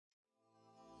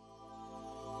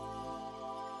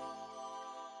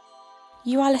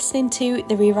You are listening to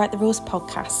the Rewrite the Rules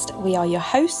podcast. We are your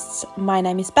hosts. My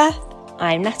name is Beth.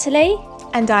 I'm Natalie.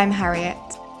 And I'm Harriet.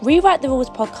 Rewrite the Rules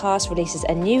podcast releases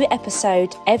a new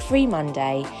episode every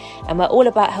Monday, and we're all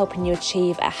about helping you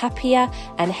achieve a happier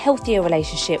and healthier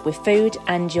relationship with food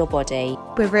and your body.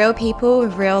 We're real people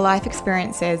with real life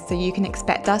experiences, so you can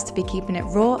expect us to be keeping it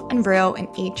raw and real in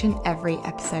each and every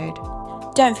episode.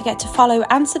 Don't forget to follow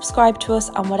and subscribe to us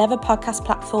on whatever podcast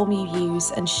platform you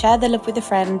use, and share the love with a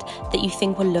friend that you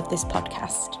think will love this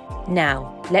podcast.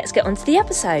 Now, let's get on to the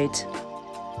episode.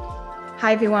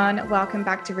 Hi everyone, welcome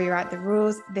back to Rewrite the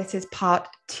Rules. This is part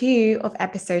 2 of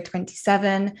episode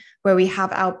 27, where we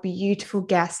have our beautiful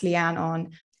guest Leanne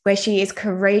on, where she is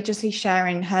courageously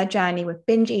sharing her journey with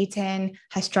binge eating,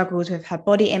 her struggles with her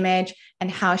body image, and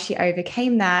how she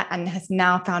overcame that and has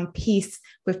now found peace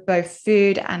with both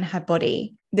food and her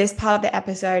body. This part of the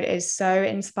episode is so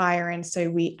inspiring, so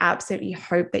we absolutely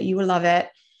hope that you will love it.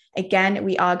 Again,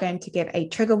 we are going to give a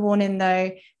trigger warning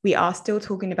though. We are still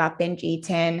talking about binge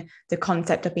eating, the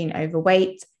concept of being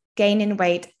overweight, gaining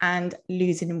weight, and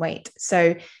losing weight.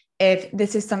 So if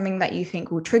this is something that you think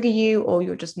will trigger you, or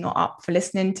you're just not up for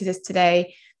listening to this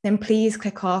today, then please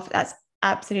click off. That's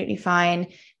absolutely fine.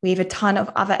 We have a ton of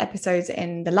other episodes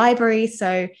in the library.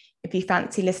 So if you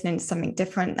fancy listening to something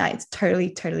different, that is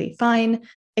totally fine.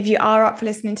 If you are up for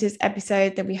listening to this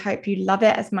episode, then we hope you love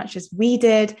it as much as we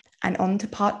did. And on to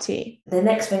part 2. The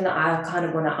next thing that I kind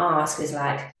of want to ask is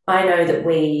I know that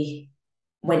we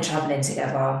went traveling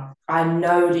together. I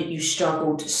know that you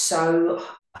struggled so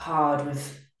hard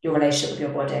with your relationship with your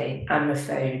body and with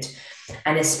food.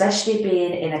 And especially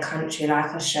being in a country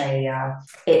like Australia,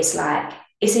 it's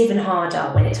even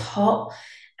harder when it's hot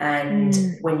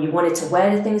and when you wanted to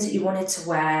wear the things that you wanted to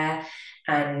wear.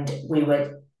 And we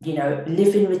were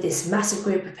living with this massive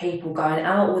group of people, going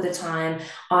out all the time.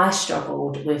 I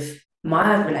struggled with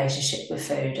my relationship with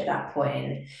food at that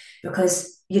point,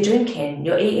 because you're drinking,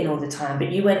 you're eating all the time,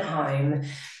 but you went home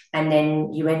and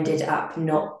then you ended up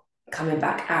not coming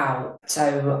back out.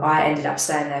 So I ended up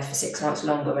staying there for 6 months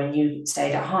longer and you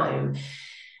stayed at home.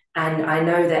 And I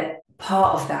know that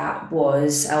part of that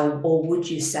was, or would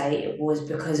you say it was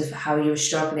because of how you were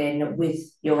struggling with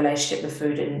your relationship with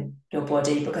food and your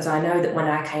body? Because I know that when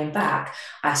I came back,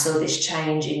 I saw this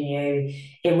change in you,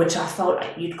 in which I felt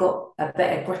like you'd got a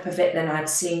better grip of it than I'd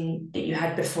seen that you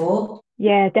had before.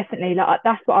 Yeah, definitely.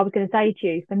 That's what I was going to say to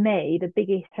you. For me, the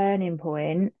biggest turning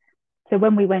point. So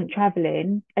when we went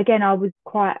traveling, again, I was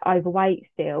quite overweight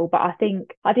still, but I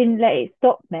think I didn't let it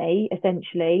stop me,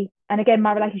 essentially. And again,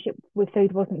 my relationship with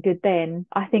food wasn't good then.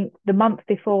 I think the month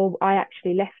before I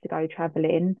actually left to go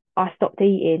traveling, I stopped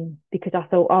eating because I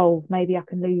thought, oh, maybe I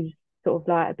can lose sort of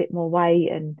a bit more weight.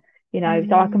 And,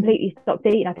 so I completely stopped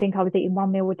eating. I think I was eating 1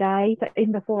 meal a day. So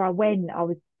even before I went,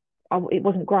 it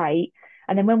wasn't great.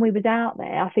 And then when we was out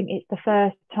there, I think it's the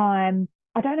first time,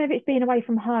 I don't know if it's being away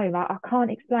from home. I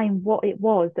can't explain what it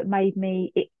was that made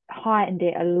it heightened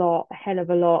it a hell of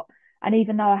a lot. And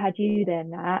even though I had you there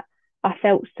and that, I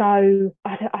felt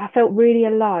really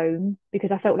alone,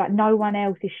 because I felt like no one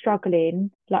else is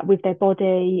struggling with their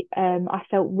body. I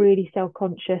felt really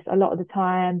self-conscious a lot of the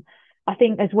time. I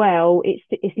think as well,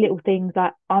 it's little things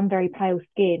like I'm very pale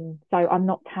skin, so I'm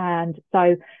not tanned.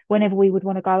 So whenever we would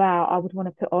want to go out, I would want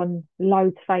to put on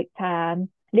loads of fake tan.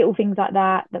 Little things like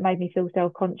that made me feel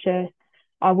self-conscious.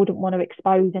 I wouldn't want to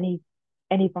expose any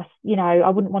of us, I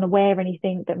wouldn't want to wear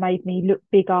anything that made me look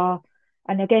bigger.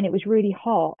 And again, it was really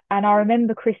hot. And I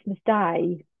remember Christmas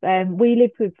Day,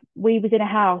 we was in a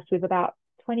house with about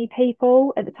 20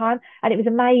 people at the time, and it was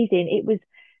amazing. It was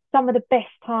some of the best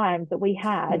times that we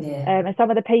had. And some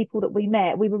of the people that we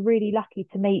met, we were really lucky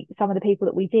to meet some of the people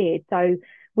that we did. So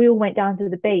we all went down to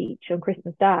the beach on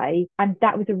Christmas Day, and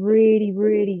that was a really,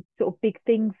 really sort of big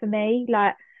thing for me.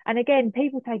 And again,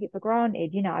 people take it for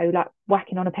granted,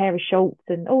 whacking on a pair of shorts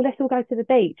and, oh, let's all go to the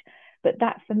beach. But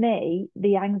that, for me,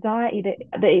 the anxiety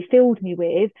that it filled me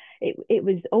with, it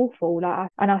was awful.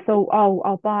 And I thought, oh,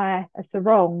 I'll buy a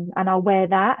sarong and I'll wear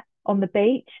that on the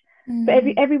beach. But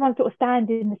everyone sort of stands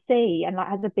in the sea and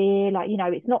has a beer,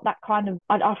 it's not that kind of.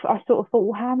 I sort of thought,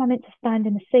 well, how am I meant to stand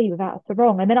in the sea without a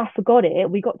sarong? And then I forgot it.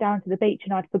 We got down to the beach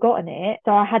and I'd forgotten it,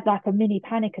 so I had a mini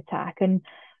panic attack. And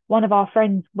one of our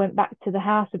friends went back to the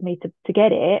house with me to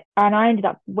get it, and I ended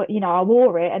up, I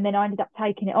wore it, and then I ended up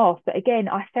taking it off. But again,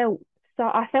 I felt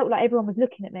like everyone was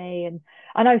looking at me, and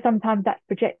I know sometimes that's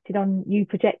you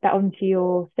project that onto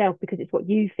yourself because it's what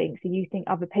you think. So you think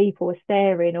other people are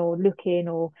staring or looking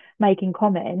or making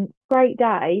comments. Great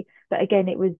day, but again,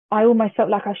 I almost felt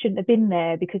like I shouldn't have been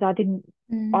there because I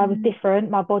was different.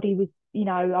 My body was,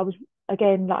 I was,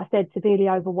 again, like I said, severely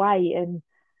overweight, and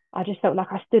I just felt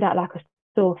like I stood out like a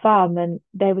sore thumb. And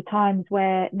there were times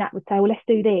where Nat would say, well, let's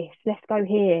do this, let's go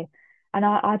here. And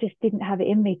I just didn't have it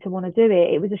in me to want to do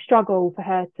it. It was a struggle for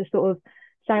her to sort of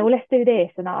say, well, let's do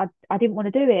this. And I didn't want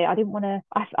to do it. I didn't want to,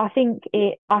 I think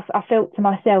I felt to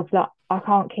myself like, I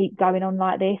can't keep going on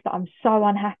like this, that I'm so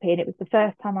unhappy. And it was the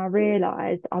first time I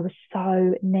realised I was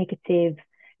so negative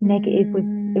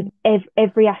with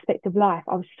every aspect of life.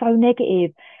 I was so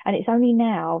negative. And it's only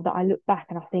now that I look back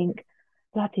and I think,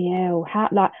 bloody hell, how,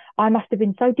 like, I must have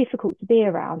been so difficult to be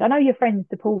around. I know your friends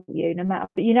support you no matter,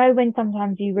 but you know, when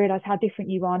sometimes you realise how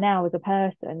different you are now as a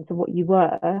person to what you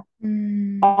were,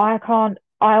 I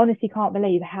honestly can't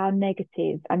believe how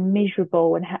negative and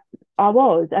miserable I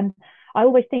was. And I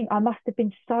always think I must have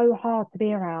been so hard to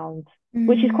be around,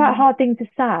 which is quite a hard thing to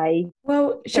say.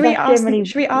 Well, should we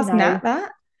ask Nat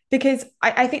that? Because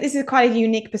I think this is quite a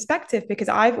unique perspective, because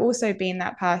I've also been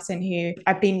that person who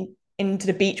I've been into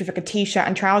the beach with like a t-shirt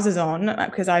and trousers on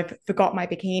because I've forgot my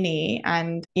bikini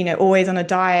and, you know, always on a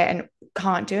diet and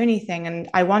can't do anything. And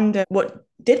I wonder, what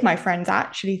did my friends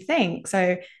actually think?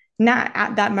 So Nat,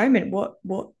 at that moment, what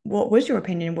was your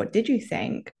opinion? What did you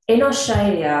think? In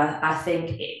Australia, I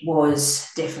think it was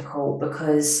difficult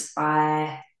because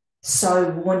I so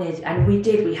wanted, and we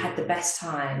had the best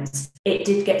times. It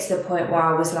did get to the point where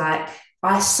I was like,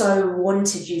 I so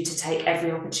wanted you to take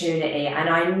every opportunity, and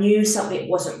I knew something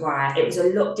wasn't right. It was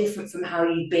a lot different from how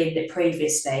you'd been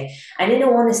previously. And in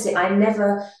all honesty, I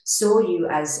never saw you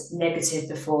as negative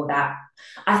before that.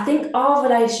 I think our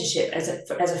relationship as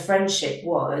a friendship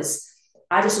was,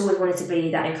 I just always wanted to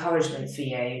be that encouragement for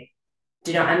you.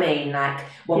 Do you know what I mean? Like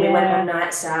when we went on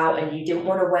nights out and you didn't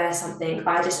want to wear something,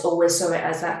 I just always saw it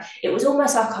as like, it was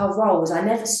almost like our roles. I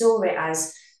never saw it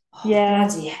as, oh,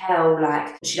 bloody hell,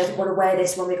 like she doesn't want to wear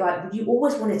this when we go out. You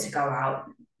always wanted to go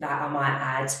out, like I might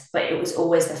add, but it was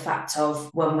always the fact of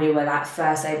when we were like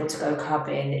first able to go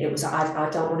clubbing, it was, I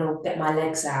don't want to get my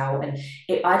legs out. And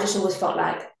I just always felt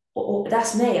like, oh,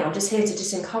 that's me. I'm just here to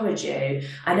just encourage you.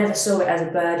 I never saw it as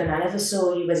a burden. I never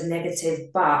saw you as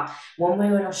negative. But when we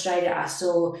were in Australia, I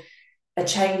saw a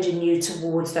change in you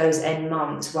towards those end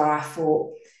months where I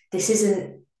thought, this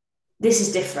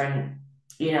is different,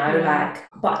 you know, like,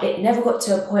 but it never got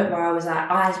to a point where I was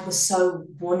like, I was so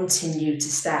wanting you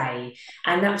to stay.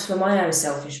 And that was for my own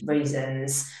selfish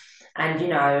reasons. And, you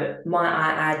know, might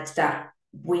I add that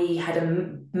we had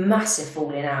a massive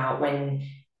falling out when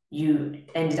you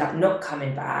ended up not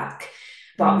coming back,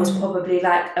 but was probably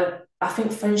like, I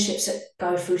think friendships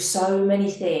go through so many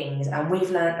things, and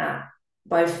we've learned that,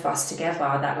 both of us together,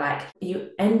 that like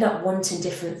you end up wanting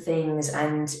different things,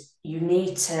 and you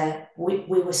need to, we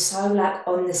were so like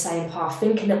on the same path,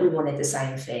 thinking that we wanted the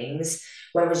same things,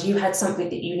 whereas you had something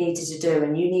that you needed to do,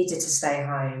 and you needed to stay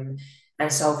home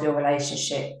and solve your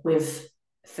relationship with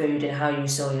food and how you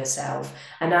saw yourself,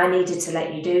 and I needed to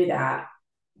let you do that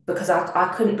because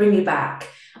I couldn't bring you back.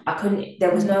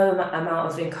 There was no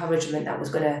amount of encouragement that was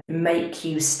going to make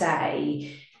you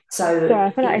stay. So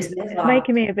I feel like it's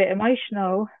making me a bit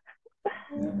emotional.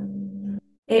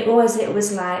 It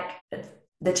was like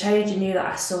the change in you that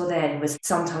I saw then was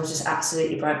sometimes just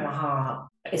absolutely broke my heart.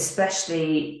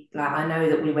 Especially like I know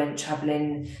that we went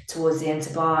traveling towards the end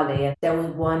of Bali, and there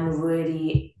was one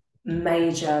really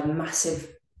major,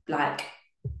 massive like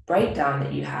breakdown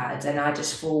that you had, and I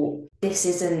just thought, this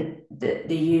isn't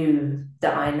the you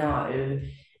that I know.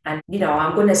 And you know,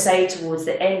 I'm going to say towards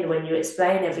the end when you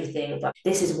explain everything, but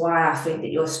this is why I think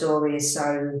that your story is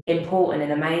so important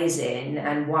and amazing,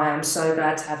 and why I'm so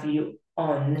glad to have you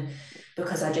on,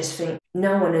 because I just think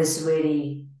no one has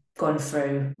really gone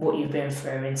through what you've been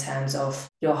through in terms of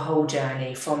your whole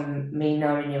journey, from me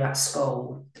knowing you at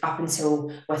school up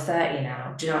until we're 30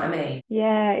 now. Do you know what I mean?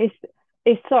 Yeah,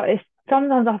 it's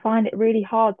sometimes I find it really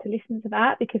hard to listen to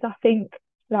that, because I think,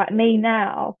 like me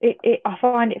now, I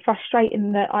find it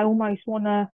frustrating that I almost want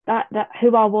to, that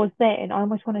who I was then, I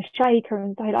almost want to shake her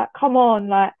and say like, come on,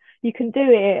 like you can do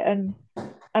it. And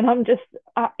I'm just,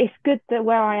 it's good that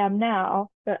where I am now,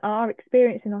 but our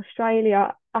experience in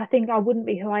Australia, I think I wouldn't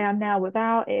be who I am now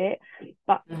without it.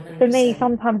 But 100%. For me,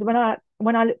 sometimes when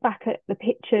I look back at the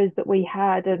pictures that we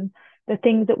had and the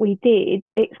things that we did,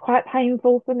 it's quite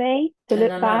painful for me to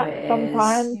look back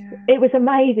sometimes. It was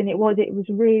amazing. It was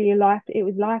really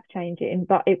life changing,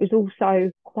 but it was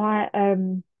also quite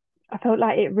I felt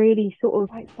like it really sort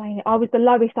of, like saying it, I was the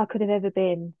lowest I could have ever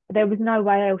been. There was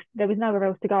nowhere else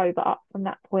to go but up from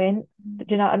that point. Do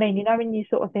you know what I mean? You know, when you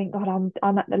sort of think, God,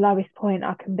 I'm at the lowest point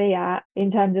I can be at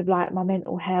in terms of like my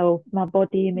mental health, my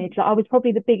body image. Like I was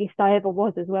probably the biggest I ever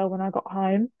was as well when I got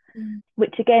home.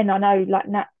 Which again, I know like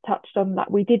Nat touched on, like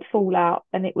we did fall out,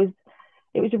 and it was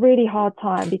a really hard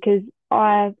time, because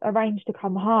I arranged to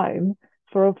come home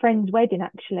for a friend's wedding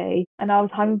actually, and I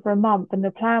was home for a month, and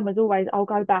the plan was always I'll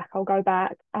go back.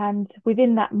 And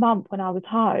within that month when I was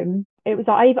home, it was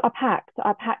like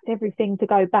I packed everything to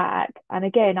go back, and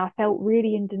again I felt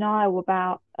really in denial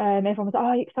about everyone was like, oh,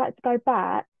 are you excited to go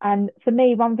back? And for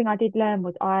me, one thing I did learn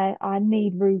was I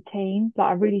need routine. Like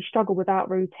I really struggle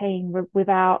without routine,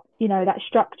 without, you know, that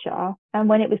structure. And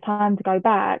when it was time to go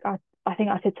back, I think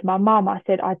I said to my mum, I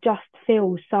said, I just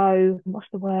feel so, what's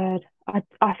the word?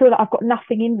 I feel like I've got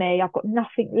nothing in me. I've got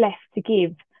nothing left to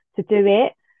give to do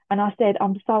it. And I said,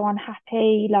 I'm so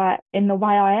unhappy, like in the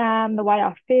way I am, the way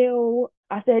I feel.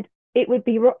 I said, it was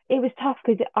tough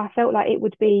because I felt like it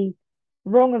would be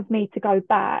wrong of me to go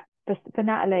back for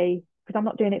Natalie, because I'm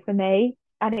not doing it for me.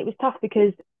 And it was tough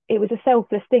because it was a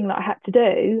selfless thing that I had to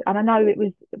do. And I know it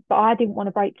was, but I didn't want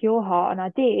to break your heart, and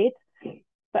I did.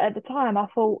 But at the time, I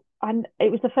thought, and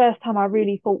it was the first time I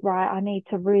really thought, right, I need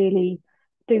to really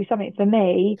do something for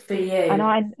me. For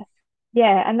And you.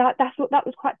 yeah, and that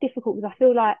was quite difficult, because I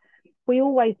feel like we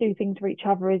always do things for each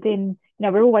other, as in, you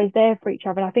know, we're always there for each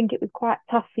other. And I think it was quite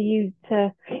tough for you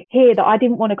to hear that I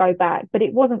didn't want to go back, but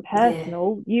it wasn't Yeah.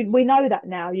 personal. We know that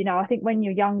now, you know. I think when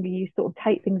you're younger, you sort of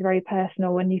take things very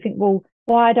personal, and you think, well,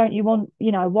 why don't you want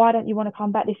to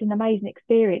come back? This is an amazing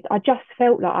experience. I just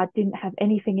felt like I didn't have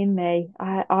anything in me.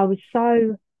 I was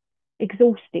so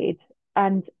exhausted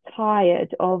and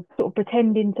tired of sort of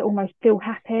pretending to almost feel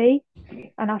happy.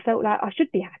 And I felt like I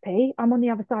should be happy. I'm on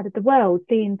the other side of the world,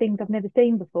 seeing things I've never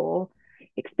seen before,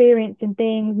 experiencing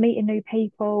things, meeting new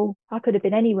people. I could have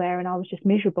been anywhere, and I was just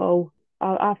miserable.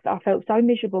 I felt so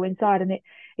miserable inside, and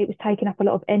it was taking up a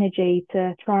lot of energy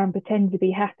to try and pretend to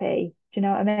be happy. Do you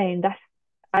know what I mean?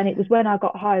 And it was when I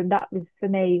got home, that was for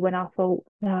me when I thought,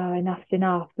 no, enough's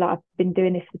enough. Like, I've been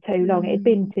doing this for too long.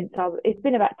 It's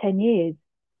been about 10 years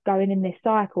going in this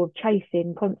cycle of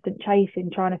constant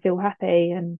chasing, trying to feel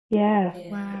happy. And yeah,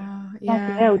 Wow.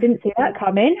 bloody hell, Yeah. didn't see that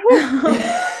coming.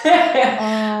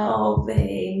 Oh, Oh,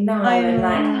 me, no. I And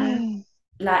know.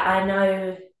 like I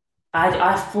know,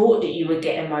 I thought that you would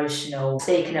get emotional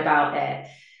speaking about it.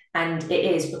 And it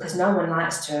is because no one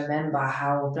likes to remember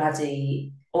how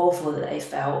bloody awful that they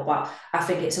felt. But I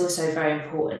think it's also very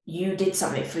important. You did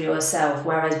something for yourself.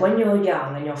 Whereas when you're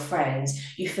young and you're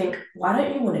friends, you think, why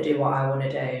don't you want to do what I want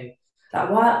to do? Like,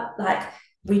 why? Like,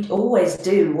 we always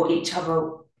do what each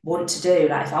other want to do.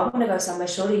 Like, if I want to go somewhere,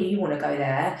 surely you want to go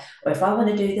there. Or if I want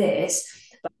to do this.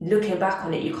 But looking back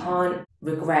on it, you can't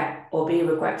regret or be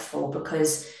regretful,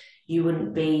 because you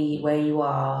wouldn't be where you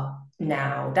are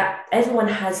now. That everyone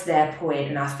has their point,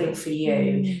 and I think for you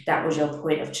Mm. that was your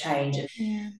point of change. And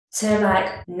Yeah. so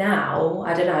like now,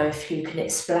 I don't know if you can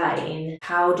explain,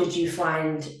 how did you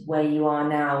find where you are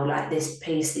now, like this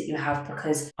peace that you have?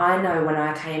 Because I know when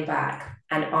I came back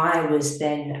and I was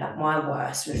then at my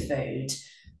worst with food,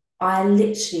 I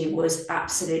literally was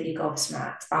absolutely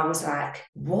gobsmacked. I was like,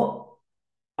 what?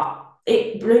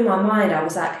 It blew my mind. I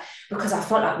was like, because I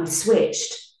felt like we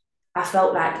switched. I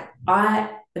felt like I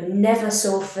never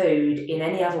saw food in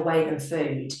any other way than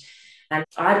food. And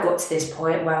I'd got to this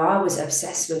point where I was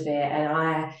obsessed with it, and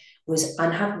I was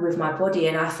unhappy with my body.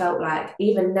 And I felt like,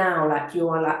 even now, like you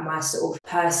are like my sort of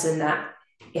person that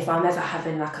if I'm ever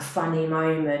having like a funny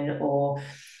moment, or,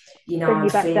 you know, Bring I'm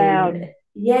you back feeling, down.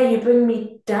 yeah, you bring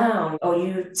me down, or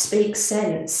you speak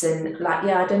sense. And like,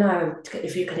 yeah, I don't know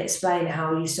if you can explain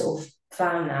how you sort of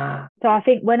found that. So I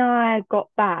think when I got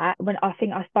back, when I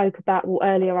think I spoke about, well,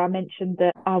 earlier I mentioned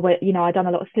that I went, you know, I'd done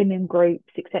a lot of slimming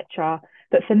groups, etc.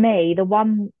 But for me, the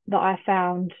one that I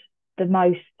found the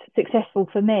most successful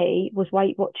for me was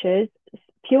Weight Watchers,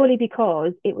 purely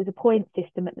because it was a point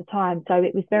system at the time. So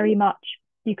it was very much,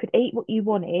 you could eat what you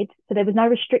wanted. So there was no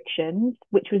restrictions,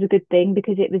 which was a good thing,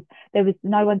 because there was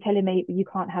no one telling me you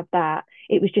can't have that.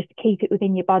 It was just to keep it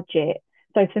within your budget.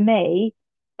 So for me,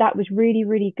 that was really,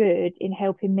 really good in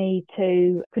helping me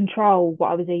to control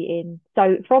what I was eating.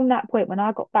 So from that point, when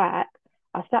I got back,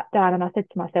 I sat down and I said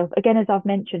to myself, again, as I've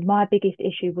mentioned, my biggest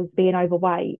issue was being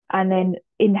overweight. And then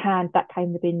in hand, that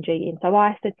came the binge eating. So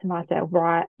I said to myself,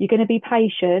 right, you're going to be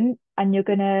patient and you're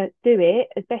going to do it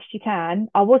as best you can.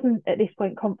 I wasn't at this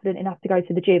point confident enough to go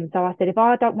to the gym. So I said, if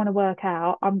I don't want to work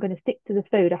out, I'm going to stick to the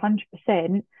food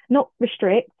 100%, not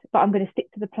restrict, but I'm going to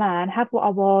stick to the plan, have what I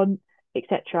want,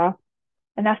 etc.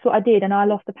 And that's what I did. And I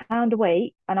lost a pound a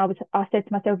week. And I said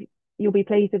to myself, you'll be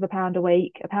pleased with a pound a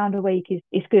week. A pound a week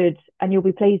is good, and you'll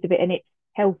be pleased with it. And it's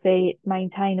healthy, it's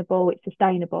maintainable, it's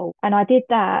sustainable. And I did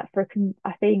that for,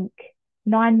 I think,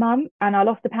 9 months, and I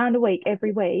lost a pound a week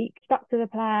every week, stuck to the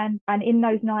plan. And in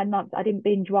those 9 months, I didn't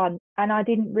binge once. And I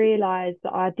didn't realize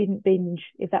that I didn't binge,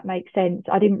 if that makes sense.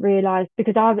 I didn't realize,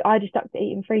 because I just stuck to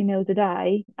eating 3 meals a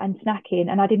day and snacking,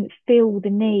 and I didn't feel the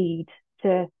need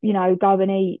to, you know, go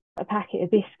and eat a packet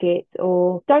of biscuits.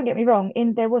 Or, don't get me wrong,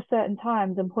 there were certain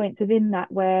times and points within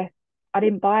that where I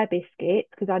didn't buy biscuits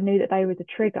because I knew that they was a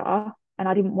trigger and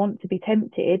I didn't want to be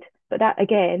tempted. But that,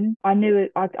 again, I knew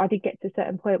I did get to a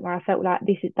certain point where I felt like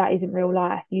that isn't real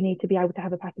life. You need to be able to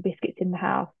have a pack of biscuits in the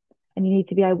house, and you need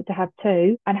to be able to have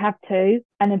two and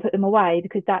then put them away,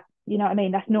 because that, you know what I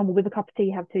mean, that's normal. With a cup of tea,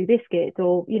 you have 2 biscuits,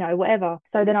 or, you know, whatever.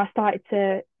 So then I started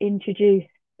to introduce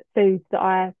foods that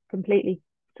I completely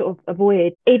sort of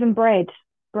avoid. Even bread,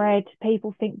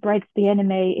 people think bread's the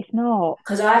enemy. It's not.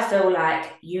 Because I feel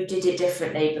like you did it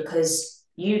differently, because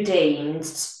you deemed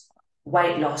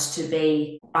weight loss to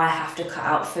be, I have to cut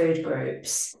out food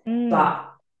groups.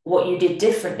 But what you did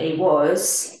differently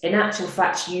was, in actual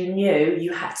fact, you knew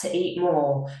you had to eat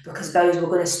more because those were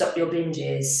going to stop your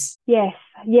binges. Yes,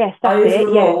 that's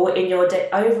overall it. Yeah.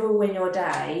 Overall in your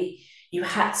day, you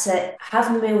had to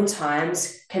have meal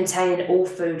times containing all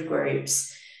food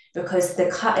groups, because the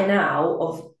cutting out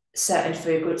of certain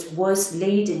food groups was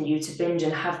leading you to binge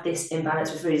and have this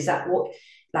imbalance with food. Is that what,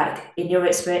 like, in your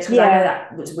experience? Because I know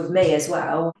that was with me as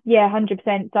well. Yeah,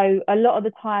 100%. So a lot of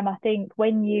the time, I think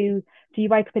when you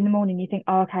wake up in the morning, you think,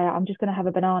 oh, okay, I'm just going to have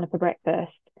a banana for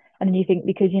breakfast. And then you think,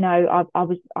 because, you know, I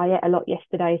ate a lot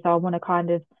yesterday, so I want to kind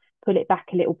of pull it back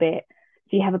a little bit.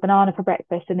 So you have a banana for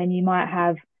breakfast, and then you might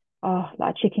have,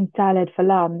 like, chicken salad for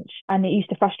lunch. And it used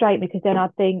to frustrate me, because then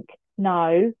I'd think,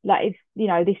 no, like, if, you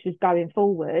know, this was going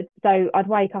forward. So I'd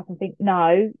wake up and think,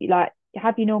 no, like,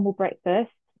 have your normal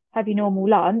breakfast, have your normal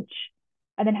lunch,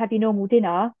 and then have your normal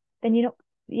dinner. Then you're not,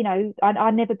 you know, I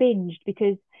never binged,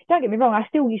 because, don't get me wrong, I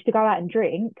still used to go out and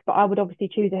drink, but I would obviously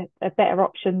choose a better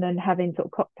option than having sort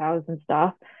of cocktails and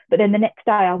stuff. But then the next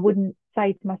day, I wouldn't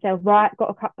say to myself, right, got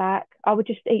to cut back. I would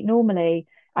just eat normally,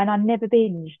 and I never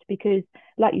binged, because,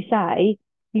 like you say,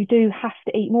 you do have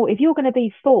to eat more. If you're going to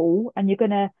be full and you're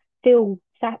going to feel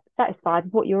satisfied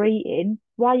with what you're eating,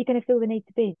 why are you going to feel the need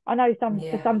to binge? I know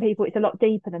for some people it's a lot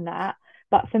deeper than that,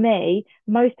 but for me,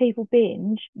 most people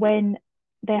binge when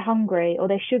they're hungry or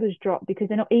their sugars drop because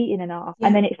they're not eating enough.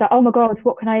 And then it's like, oh my God,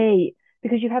 what can I eat?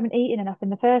 Because you haven't eaten enough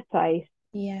in the first place.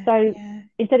 So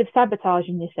instead of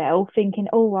sabotaging yourself, thinking,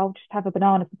 oh, I'll just have a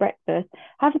banana for breakfast,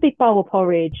 have a big bowl of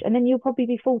porridge, and then you'll probably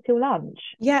be full till lunch.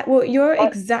 Yeah, well, you're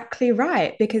exactly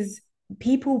right, because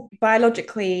people,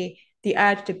 biologically, the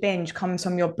urge to binge comes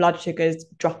from your blood sugars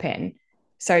dropping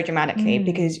so dramatically,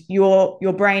 because your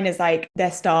brain is like,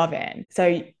 they're starving.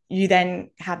 So you then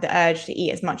have the urge to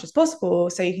eat as much as possible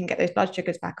so you can get those blood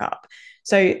sugars back up.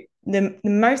 So the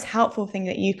most helpful thing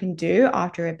that you can do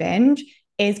after a binge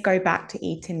is go back to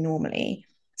eating normally,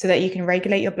 so that you can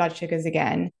regulate your blood sugars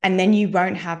again, and then you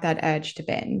won't have that urge to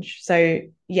binge. So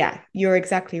yeah, you're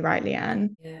exactly right,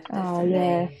 Leanne. Yeah,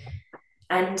 definitely.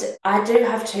 And I do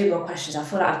have 2 more questions. I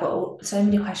feel like I've got so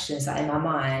many questions that are in my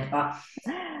mind, but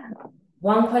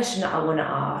one question that I want to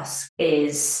ask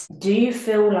is, do you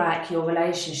feel like your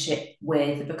relationship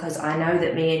with, because I know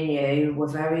that me and you were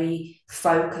very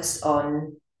focused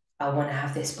on, I want to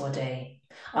have this body,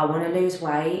 I want to lose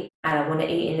weight, and I want to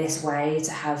eat in this way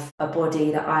to have a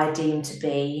body that I deem to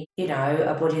be, you know,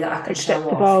 a body that I can show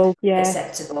off,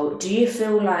 acceptable. Do you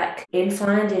feel like in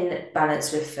finding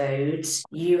balance with food,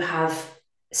 you have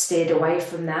steered away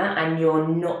from that and you're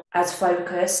not as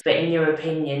focused? But in your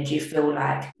opinion, do you feel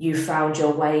like you found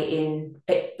your way in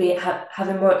it,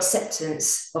 having more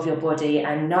acceptance of your body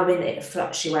and knowing it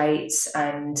fluctuates?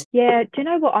 And yeah, do you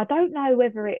know what, I don't know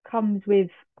whether it comes with,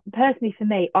 personally for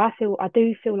me, I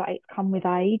do feel like it's come with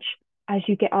age as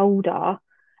you get older.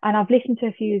 And I've listened to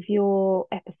a few of your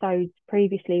episodes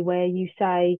previously where you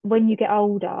say when you get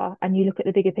older and you look at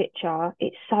the bigger picture,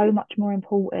 it's so much more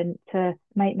important to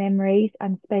make memories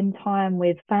and spend time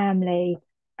with family.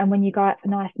 And when you go out for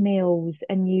nice meals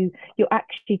and you're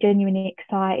actually genuinely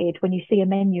excited when you see a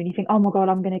menu and you think, oh my God,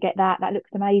 I'm going to get that. That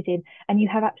looks amazing. And you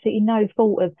have absolutely no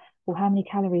thought of, well, how many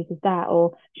calories is that?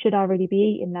 Or should I really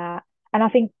be eating that? And I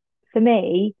think for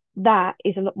me, that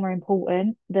is a lot more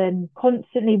important than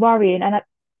constantly worrying.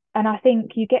 And I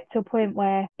think you get to a point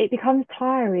where it becomes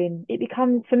tiring.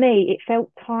 For me, it felt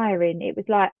tiring. It was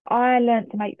like, I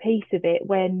learned to make peace with it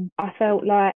when I felt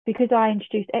like, because I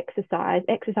introduced exercise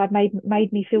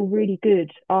made me feel really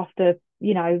good after,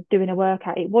 you know, doing a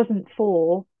workout. It wasn't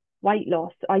for weight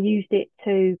loss. I used it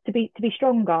to be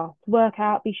stronger, to work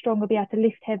out, be stronger, be able to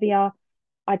lift heavier.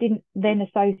 I don't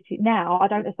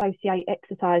associate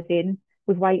exercising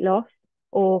with weight loss.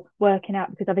 or working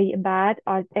out because I've eaten bad.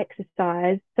 I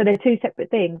exercise. So they're two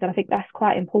separate things. And I think that's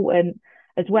quite important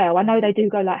as well. I know they do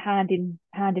go like hand in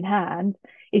hand.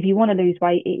 If you want to lose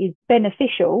weight, it is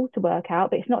beneficial to work out,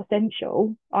 but it's not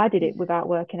essential. I did it without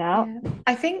working out. Yeah.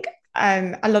 I think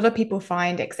a lot of people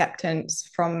find acceptance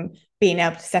from being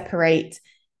able to separate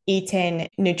eating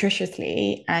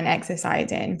nutritiously and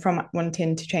exercising from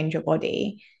wanting to change your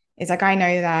body. It's like, I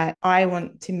know that I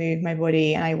want to move my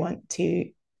body and I want to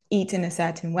eat in a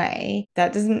certain way.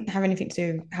 That doesn't have anything to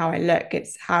do with how I look.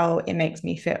 It's how it makes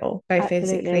me feel, both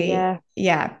Absolutely,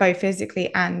 physically, both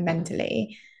physically and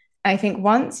mentally. I think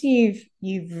once you've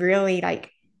really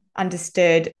like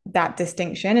understood that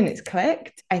distinction and it's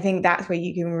clicked, I think that's where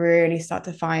you can really start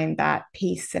to find that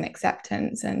peace and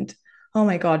acceptance. And oh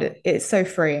my God, it's so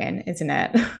freeing, isn't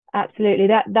it? Absolutely.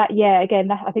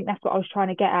 Again, I think that's what I was trying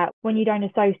to get at. When you don't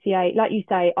associate, like you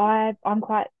say, I'm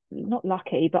quite not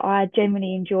lucky, but I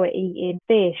genuinely enjoy eating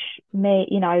fish, meat,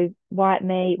 white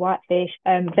meat, white fish,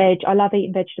 veg. I love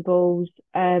eating vegetables.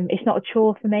 It's not a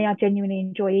chore for me. I genuinely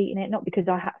enjoy eating it, not because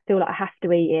I feel like I have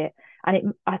to eat it.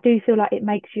 And I do feel like it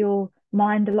makes your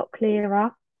mind a lot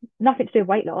clearer. Nothing to do with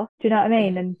weight loss. Do you know what I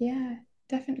mean? And yeah,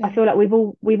 definitely. I feel like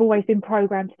we've always been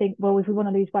programmed to think, well, if we want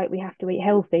to lose weight, we have to eat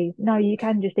healthy. No, you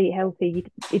can just eat healthy.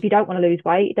 If you don't want to lose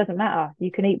weight, it doesn't matter.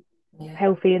 You can eat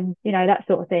healthy and that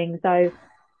sort of thing. So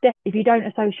if you don't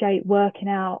associate working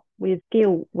out with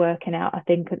guilt, working out, I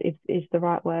think is the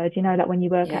right word. Like when you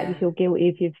work out, you feel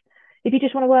guilty. If you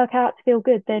just want to work out to feel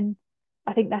good, then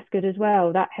I think that's good as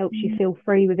well. That helps you feel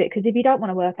free with it. Because if you don't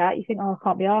want to work out, you think, oh, I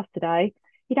can't be asked today.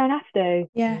 You don't have to.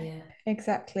 Yeah,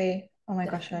 exactly. Oh my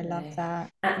gosh, I love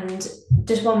that. And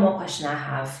just one more question I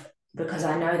have, because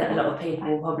I know that a lot of people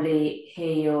will probably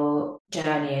hear your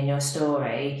journey and your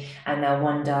story and they'll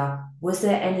wonder, was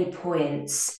there any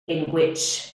points in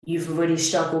which you've really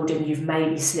struggled and you've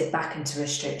maybe slipped back into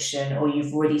restriction, or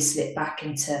you've really slipped back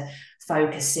into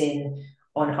focusing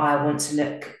on, I want to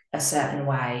look a certain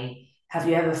way? Have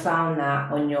you ever found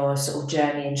that on your sort of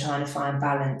journey in trying to find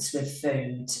balance with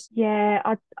food? Yeah,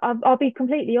 I'll be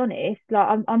completely honest.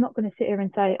 Like I'm not going to sit here and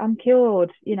say I'm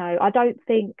cured. I don't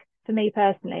think, for me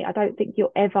personally, I don't think you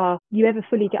ever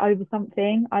fully get over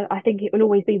something. I think it will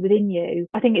always be within you.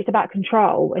 I think it's about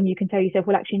control, and you can tell yourself,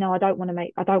 well, actually, no, I don't want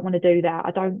to do that.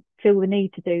 I don't feel the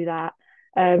need to do that.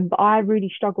 But I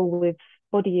really struggle with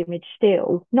body image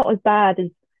still, not as bad as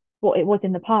what it was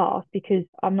in the past, because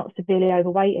I'm not severely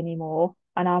overweight anymore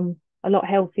and I'm a lot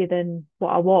healthier than what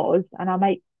I was, and I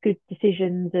make good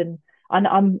decisions, and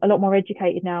I'm a lot more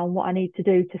educated now on what I need to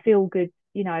do to feel good,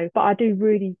 but I do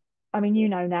really,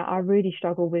 now I really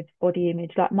struggle with body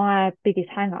image. Like my biggest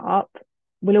hang up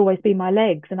will always be my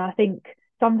legs. And I think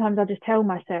sometimes I just tell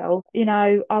myself,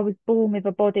 I was born with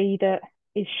a body that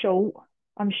is short.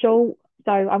 I'm short,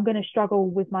 so I'm going to struggle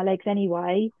with my legs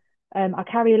anyway. I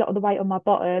carry a lot of the weight on my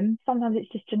bottom. Sometimes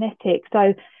it's just genetic.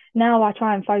 So now I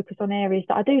try and focus on areas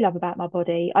that I do love about my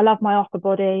body. I love my upper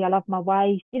body. I love my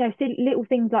waist. Little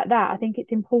things like that. I think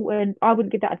it's important. I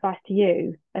wouldn't give that advice to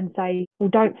you and say, well,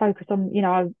 don't focus on,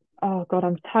 oh God,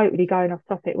 I'm totally going off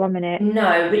topic. 1 minute.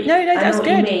 No, but no, I that's know what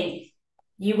good. you mean.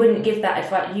 You wouldn't give that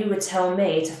advice. You would tell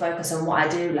me to focus on what I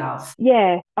do love.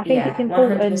 Yeah, I think it's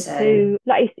important 100%. to,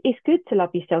 like, it's good to love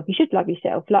yourself. You should love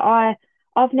yourself. Like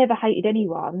I've never hated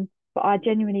anyone, but I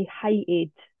genuinely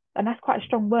hated, and that's quite a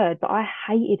strong word, but I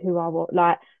hated who I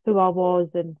was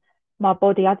and my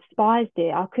body. I despised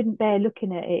it. I couldn't bear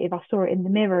looking at it if I saw it in the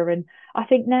mirror. And I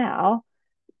think now,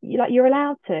 you're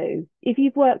allowed to, if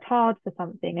you've worked hard for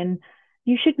something, and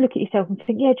you should look at yourself and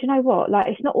think, yeah, do you know what? Like,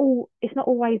 it's not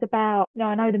always about,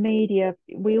 I know the media,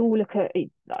 we all look at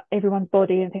everyone's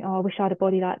body and think, oh, I wish I had a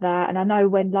body like that. And I know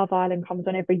when Love Island comes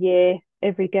on every year,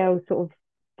 every girl's sort of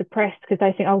depressed because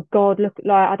they think, oh God, look,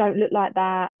 like I don't look like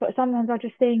that. But sometimes I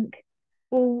just think,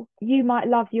 well, you might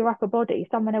love your upper body,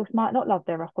 someone else might not love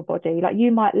their upper body. Like,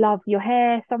 you might love your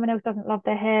hair, someone else doesn't love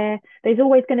their hair. There's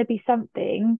always going to be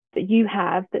something that you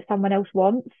have that someone else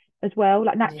wants as well.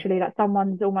 Like, naturally, like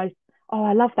someone's almost, oh,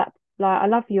 I love that, like I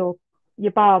love your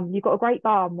bum, you've got a great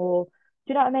bum, or do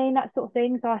you know what I mean, that sort of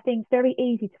thing. So I think it's very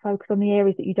easy to focus on the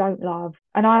areas that you don't love.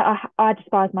 And I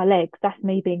despise my legs. That's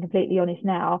me being completely honest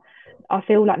now. I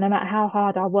feel like no matter how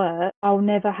hard I work, I'll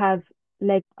never have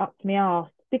legs up to my arse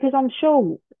because I'm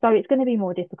short. So it's going to be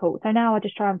more difficult. So now I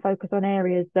just try and focus on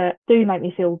areas that do make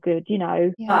me feel good,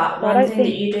 But So one thing that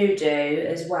you do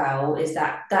as well is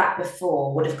that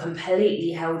before would have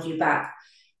completely held you back.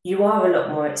 You are a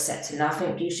lot more accepting. I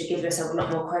think you should give yourself a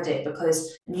lot more credit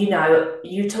because,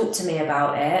 you talked to me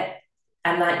about it,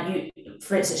 and like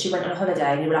for instance, you went on a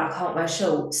holiday and you were like, I can't wear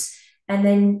shorts. And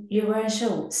then you're wearing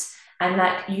shorts. and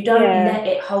like you don't let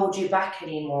it hold you back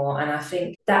anymore. And I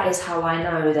think that is how I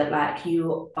know that like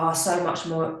you are so much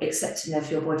more accepting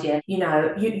of your body, and you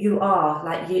know you are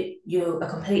like you're a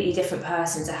completely different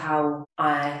person to how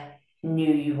I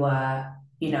knew you were,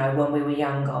 you know, when we were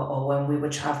younger or when we were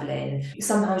traveling.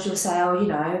 Sometimes you'll say, oh, you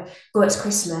know, God, it's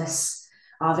Christmas,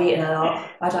 I've eaten a lot,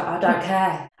 I don't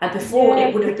care. And before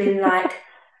it would have been like,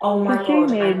 oh my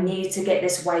God, I need to get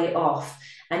this weight off.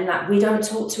 And like we don't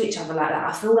talk to each other like that.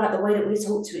 I feel like the way that we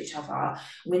talk to each other,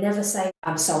 we never say,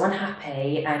 I'm so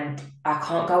unhappy and I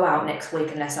can't go out next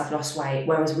week unless I've lost weight.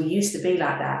 Whereas we used to be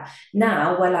like that.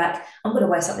 Now we're like, I'm going to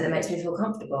wear something that makes me feel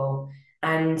comfortable.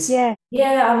 And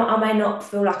I may not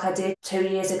feel like I did 2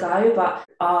 years ago, but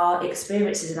our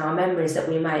experiences and our memories that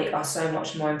we make are so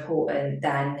much more important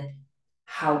than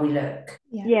how we look.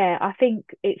 Yeah, I think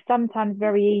it's sometimes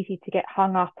very easy to get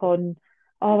hung up on,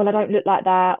 oh, well, I don't look like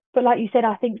that. But like you said,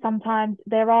 I think sometimes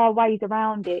there are ways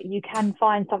around it. You can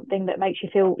find something that makes you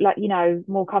feel like, you know,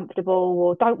 more comfortable,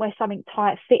 or don't wear something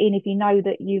tight fitting if you know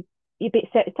that you're a bit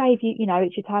set. Say if you know,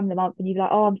 it's your time of the month and you're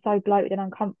like, oh, I'm so bloated and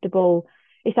uncomfortable.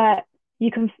 It's like you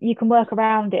can work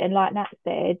around it. And like Nat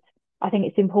said, I think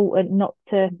it's important not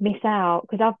to miss out,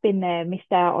 because I've been there,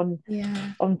 missed out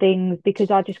on things because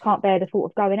I just can't bear the thought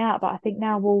of going out. But I think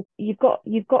now, well, you've got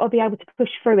to be able to push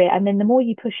through it, and then the more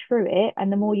you push through it,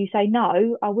 and the more you say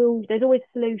no, I will. There's always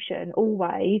a solution,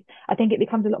 always. I think it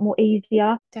becomes a lot more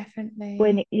easier. Definitely.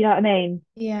 When you know what I mean?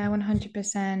 Yeah,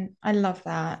 100%. I love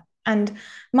that. And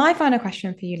my final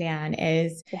question for you, Leanne,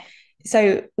 is. Yes.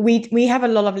 So we have a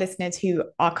lot of listeners who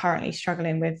are currently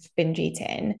struggling with binge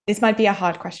eating. This might be a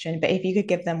hard question, but if you could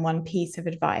give them one piece of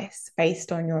advice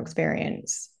based on your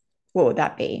experience, what would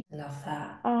that be? Love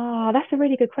that. That's a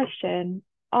really good question.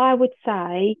 I would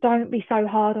say don't be so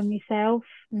hard on yourself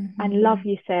and love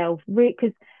yourself,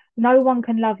 because no one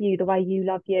can love you the way you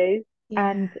love you.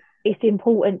 And it's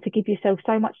important to give yourself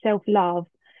so much self-love.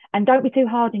 And don't be too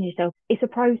hard on yourself. It's a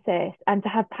process, and to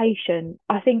have patience.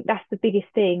 I think that's the biggest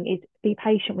thing, is be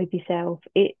patient with yourself.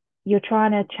 You're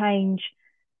trying to change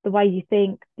the way you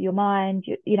think, your mind,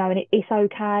 you know, and it's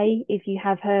okay if you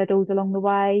have hurdles along the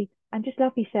way, and just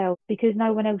love yourself, because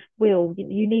no one else will.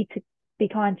 You need to be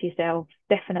kind to yourself,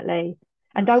 definitely.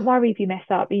 And don't worry if you mess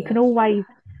up. You can always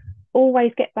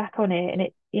get back on it, and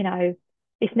you know,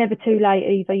 it's never too late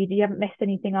either. You haven't messed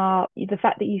anything up. The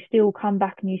fact that you still come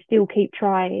back and you still keep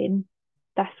trying,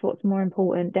 that's what's more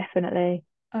important, definitely.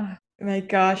 Oh my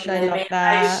gosh, I love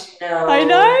that. Emotional. I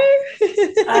know.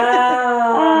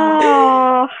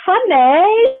 Oh,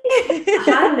 honey.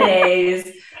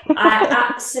 Honeys. I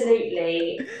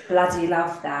absolutely bloody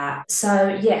love that.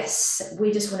 So yes,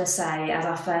 we just want to say, as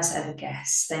our first ever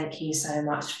guest, thank you so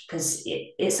much, because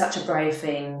it's such a brave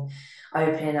thing,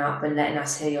 opening up and letting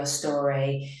us hear your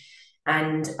story.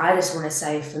 And I just want to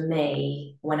say, for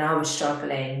me, when I was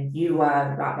struggling, you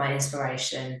were like my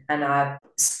inspiration, and I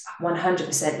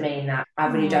 100% mean that. I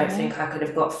really don't think I could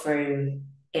have got through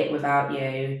it without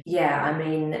you. Yeah, I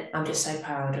mean, I'm just so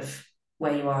proud of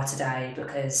where you are today,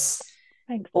 because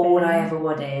Thanks, all Ben. I ever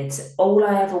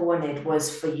wanted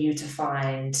was for you to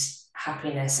find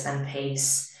happiness and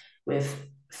peace with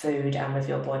food and with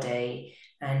your body.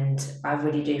 And I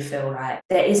really do feel like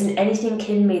there isn't anything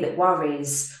in me that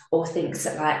worries or thinks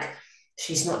that like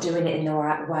she's not doing it in the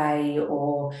right way,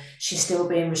 or she's still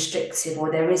being restrictive,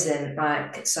 or there isn't,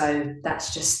 like, so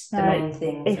that's just the main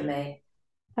thing for me.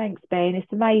 Thanks, Ben.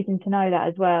 It's amazing to know that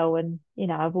as well. And, you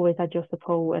know, I've always had your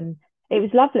support, and it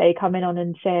was lovely coming on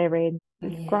and sharing.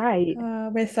 It's great.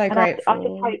 We're so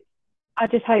grateful. I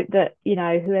just hope that, you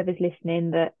know, whoever's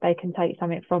listening, that they can take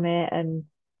something from it. And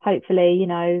hopefully, you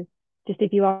know, just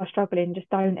if you are struggling, just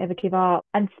don't ever give up.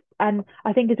 And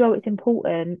I think as well, it's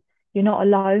important, you're not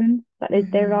alone.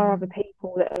 Like there are other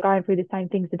people that are going through the same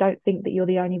things, so don't think that you're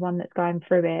the only one that's going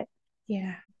through it.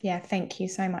 Yeah, thank you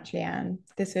so much, Leanne.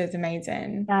 This was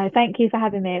amazing. No, thank you for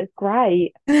having me. It was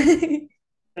great.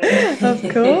 Of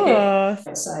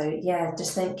course. So yeah,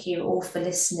 just thank you all for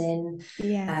listening. We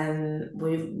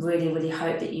really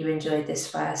hope that you enjoyed this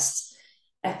first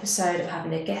episode of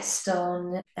having a guest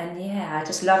on. And yeah, I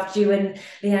just loved you and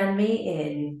Leanne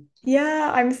meeting.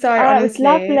 Yeah, I'm sorry. Honestly, it was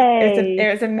lovely.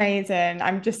 It was amazing.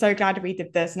 I'm just so glad we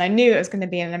did this, and I knew it was going to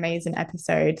be an amazing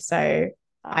episode. So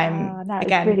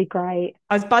it's really great.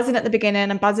 I was buzzing at the beginning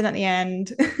and buzzing at the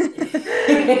end. I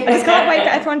just can't wait for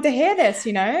everyone to hear this,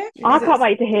 you know? I can't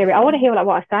wait to hear it. I want to hear like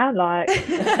what I sound like.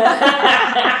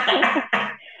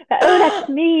 Oh, that's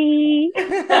me.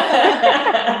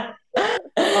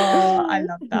 Oh, I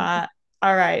love that.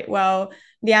 All right. Well,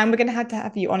 Leanne, we're going to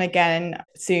have you on again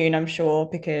soon, I'm sure,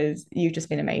 because you've just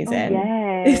been amazing. Oh,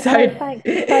 yeah. Yeah. So Thanks.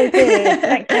 It's so good.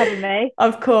 Thanks for having me.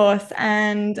 Of course.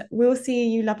 And we'll see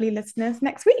you lovely listeners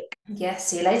next week. Yes,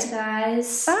 see you later,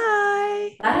 guys.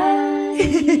 Bye.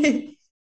 Bye.